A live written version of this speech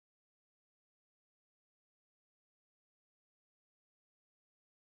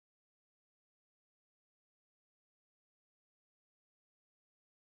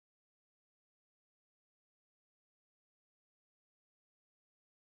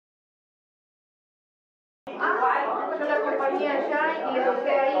venía allá y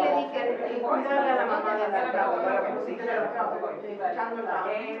entonces ahí le dije, cuidarle a la mamá de la escuchando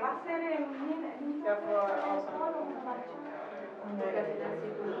Va a ser en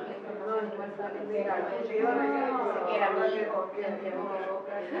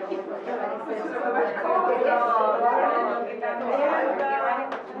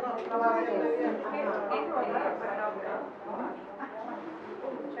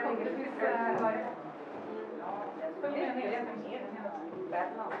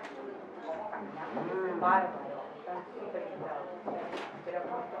pero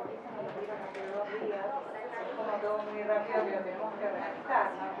como hace 2 días, es como todo muy rápido que lo tenemos que organizar,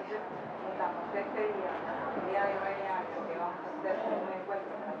 ¿no? Entonces, juntamos este día, el día de mañana, que vamos a hacer un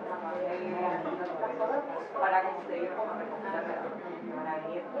encuentro con la familia para conseguir como recuperar la semana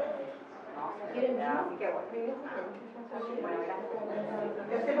venir, ¿no? Así que bueno. Bueno,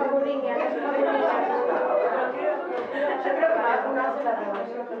 yo soy Paulina, yo creo que uno hace la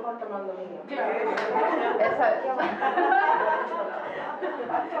revolución mejor tomando vino.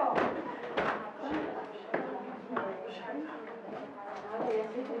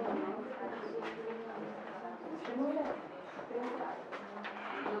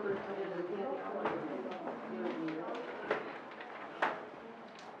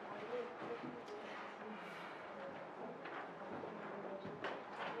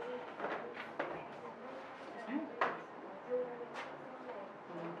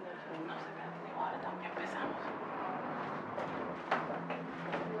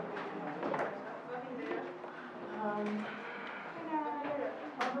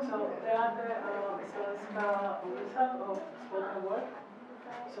 Spoken word.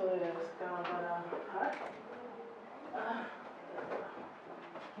 So jag ska vara här.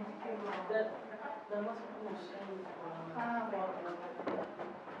 Den måste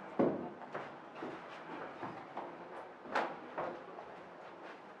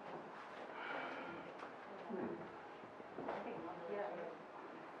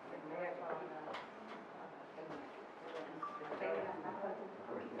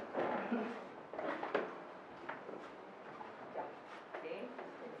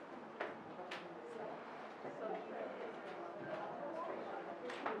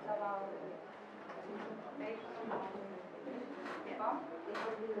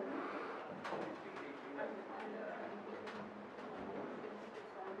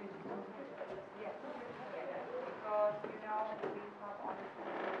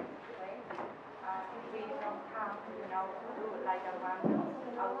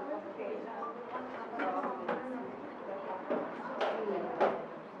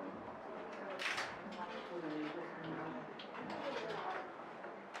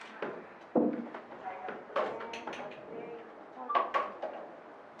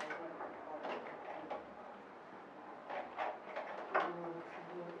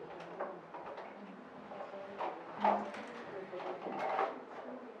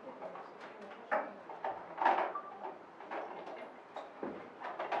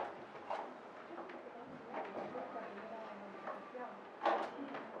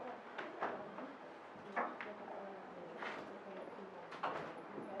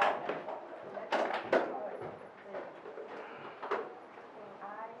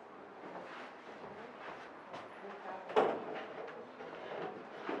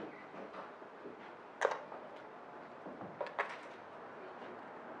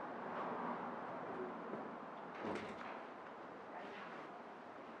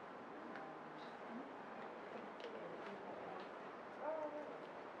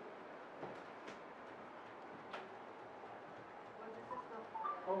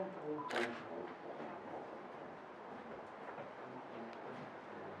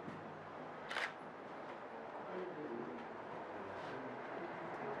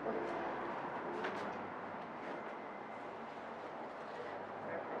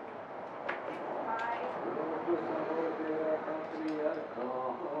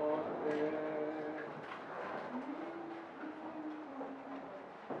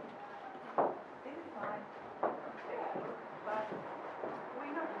we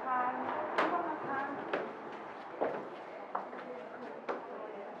have time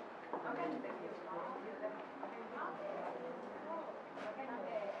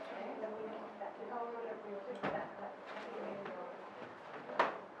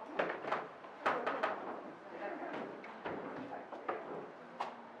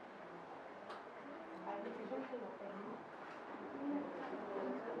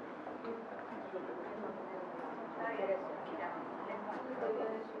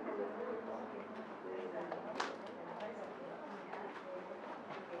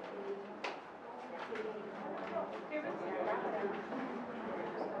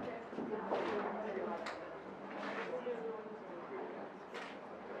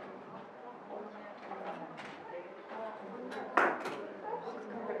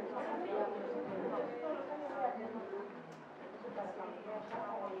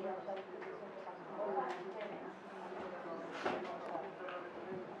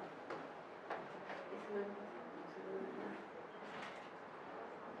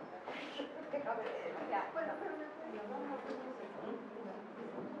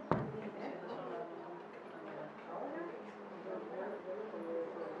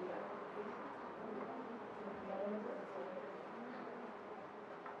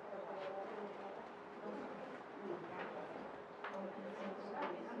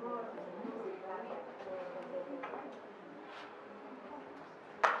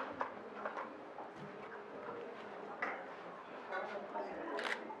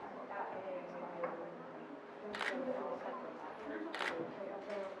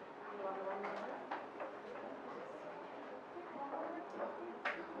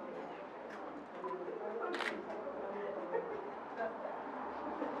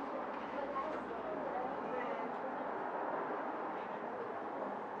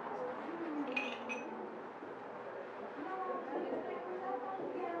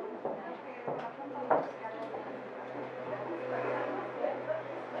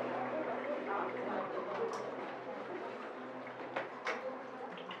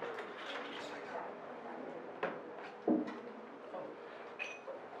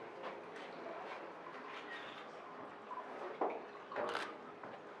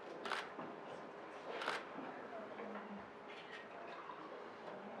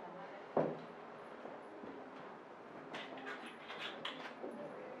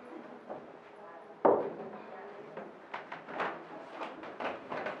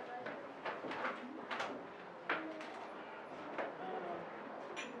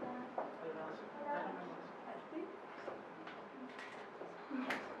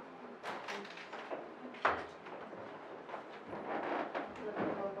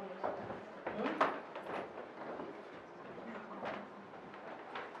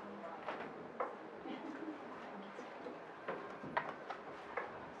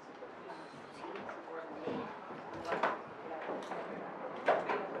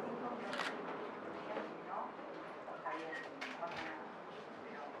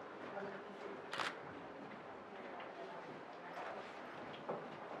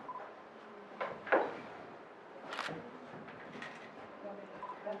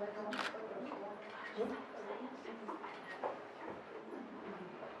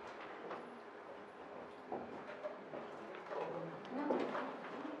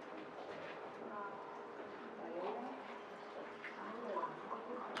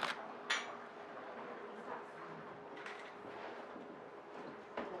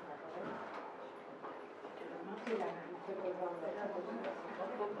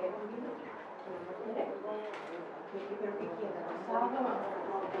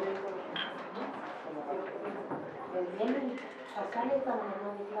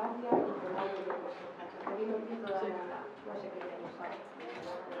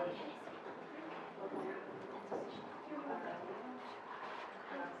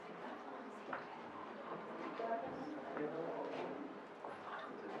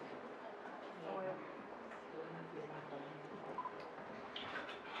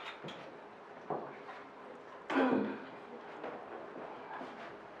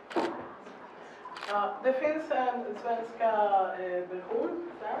Det finns en svenska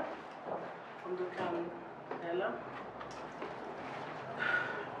version där, om du kan dela.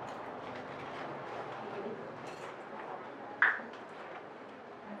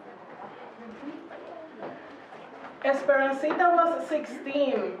 Esperancita was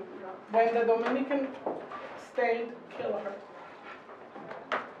 16 when the Dominican state killed her.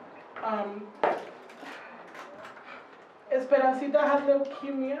 Esperancita had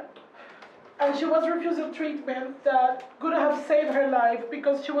leukemia, and she was refused a treatment that could have saved her life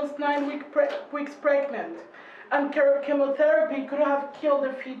because she was 9 weeks pregnant, and chemotherapy could have killed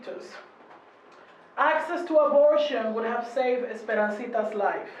the fetus. Access to abortion would have saved Esperancita's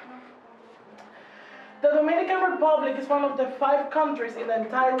life. The Dominican Republic is one of the 5 countries in the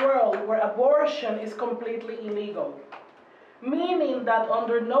entire world where abortion is completely illegal, meaning that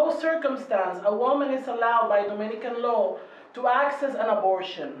under no circumstance a woman is allowed by Dominican law to access an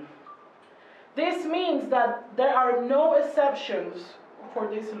abortion. This means that there are no exceptions for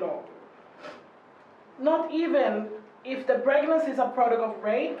this law. Not even if the pregnancy is a product of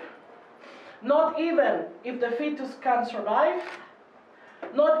rape, not even if the fetus can survive,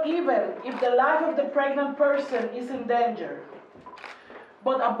 not even if the life of the pregnant person is in danger.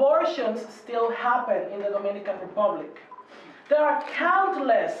 But abortions still happen in the Dominican Republic. There are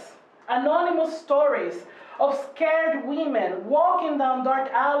countless anonymous stories of scared women walking down dark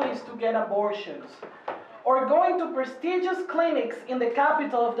alleys to get abortions, or going to prestigious clinics in the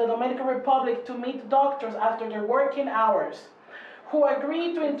capital of the Dominican Republic to meet doctors after their working hours, who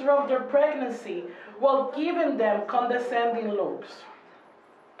agree to interrupt their pregnancy while giving them condescending looks.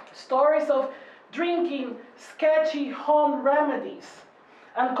 Stories of drinking sketchy home remedies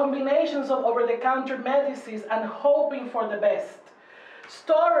and combinations of over-the-counter medicines and hoping for the best.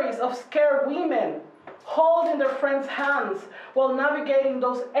 Stories of scared women holding their friends' hands while navigating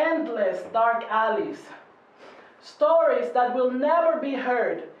those endless dark alleys. Stories that will never be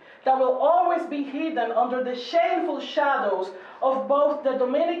heard, that will always be hidden under the shameful shadows of both the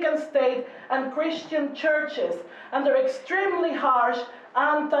Dominican state and Christian churches and their extremely harsh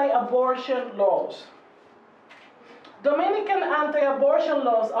anti-abortion laws. Dominican anti-abortion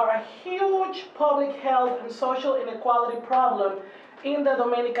laws are a huge public health and social inequality problem in the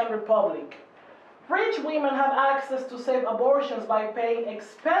Dominican Republic. Rich women have access to safe abortions by paying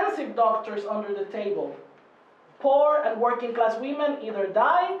expensive doctors under the table. Poor and working class women either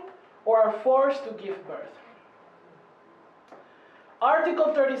die or are forced to give birth.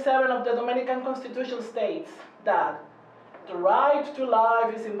 Article 37 of the Dominican Constitution states that the right to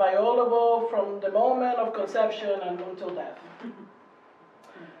life is inviolable from the moment of conception and until death.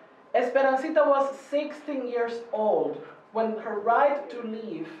 Esperancita was 16 years old when her right to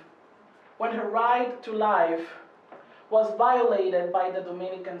life was violated by the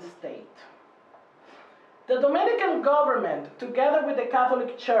Dominican state. The Dominican government, together with the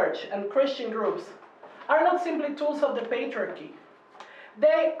Catholic Church and Christian groups, are not simply tools of the patriarchy.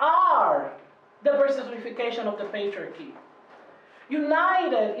 They are the personification of the patriarchy,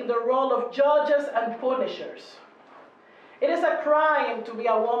 united in the role of judges and punishers. It is a crime to be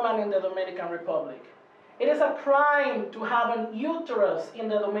a woman in the Dominican Republic. It is a crime to have an uterus in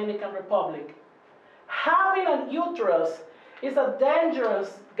the Dominican Republic. Having an uterus is a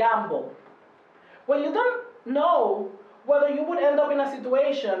dangerous gamble. When you don't know whether you would end up in a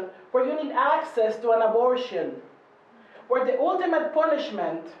situation where you need access to an abortion, where the ultimate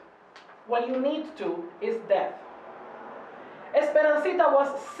punishment, when you need to, is death. Esperancita was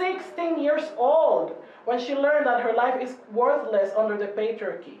 16 years old when she learned that her life is worthless under the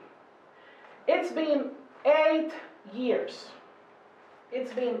patriarchy. It's been 8 years.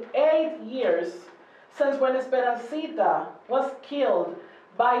 It's been 8 years since when Esperancita was killed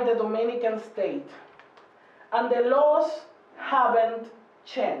by the Dominican state. And the laws haven't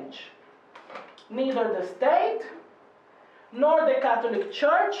changed. Neither the state, nor the Catholic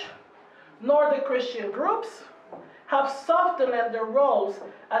Church, nor the Christian groups have softened their roles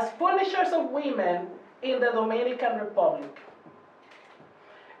as punishers of women in the Dominican Republic.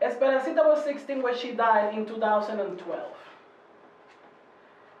 Esperancita was 16 when she died in 2012.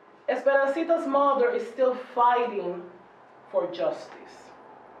 Esperancita's mother is still fighting for justice.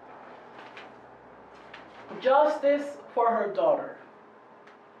 Justice for her daughter.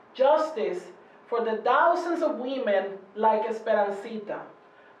 Justice for the thousands of women like Esperancita.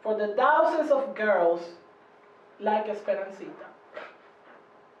 For the thousands of girls like Esperancita.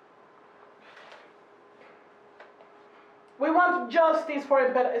 We want justice for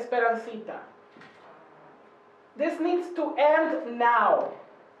Esperancita. This needs to end now.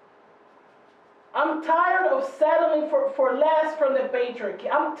 I'm tired of settling for less from the patriarchy.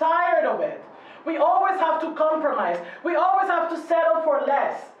 I'm tired of it. We always have to compromise. We always have to settle for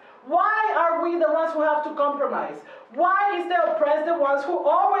less. Why are we the ones who have to compromise? Why is the oppressed the ones who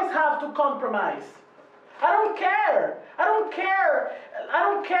always have to compromise? I don't care. I don't care. I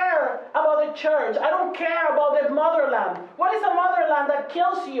don't care about the church. I don't care about the motherland. What is a motherland that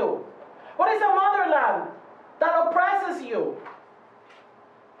kills you? What is a motherland that oppresses you?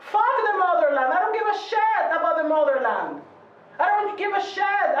 Fuck the motherland. I don't give a shit about the motherland. I don't give a shit.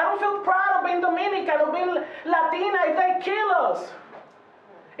 I don't feel proud of being Dominican, of being Latina if they kill us.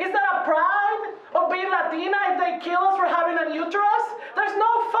 Is that a pride of being Latina if they kill us for having a uterus? There's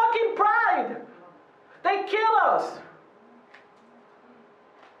no fucking pride. They kill us.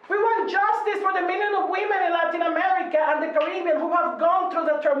 We want justice for the millions of women in Latin America and the Caribbean who have gone through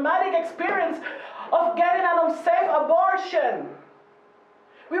the traumatic experience of getting an unsafe abortion.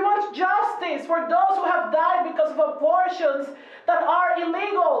 We want justice for those who have died because of abortions that are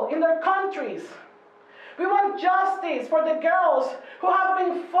illegal in their countries. We want justice for the girls who have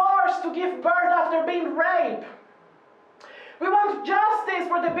been forced to give birth after being raped. We want justice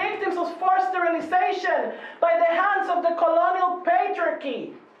for the victims of forced sterilization by the hands of the colonial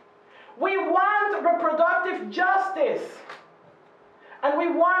patriarchy. We want reproductive justice. And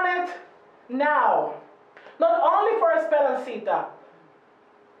we want it now. Not only for Esperancita,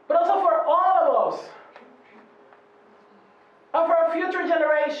 but also for all of us. And for our future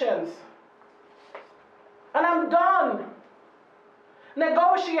generations. And I'm done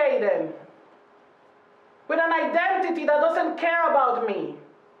negotiating with an identity that doesn't care about me.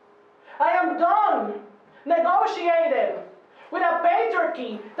 I am done negotiating with a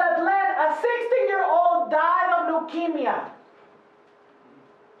patriarchy that let a 16-year-old die of leukemia.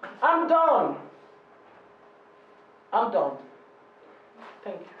 I'm done. I'm done.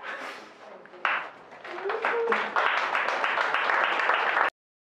 Thank you.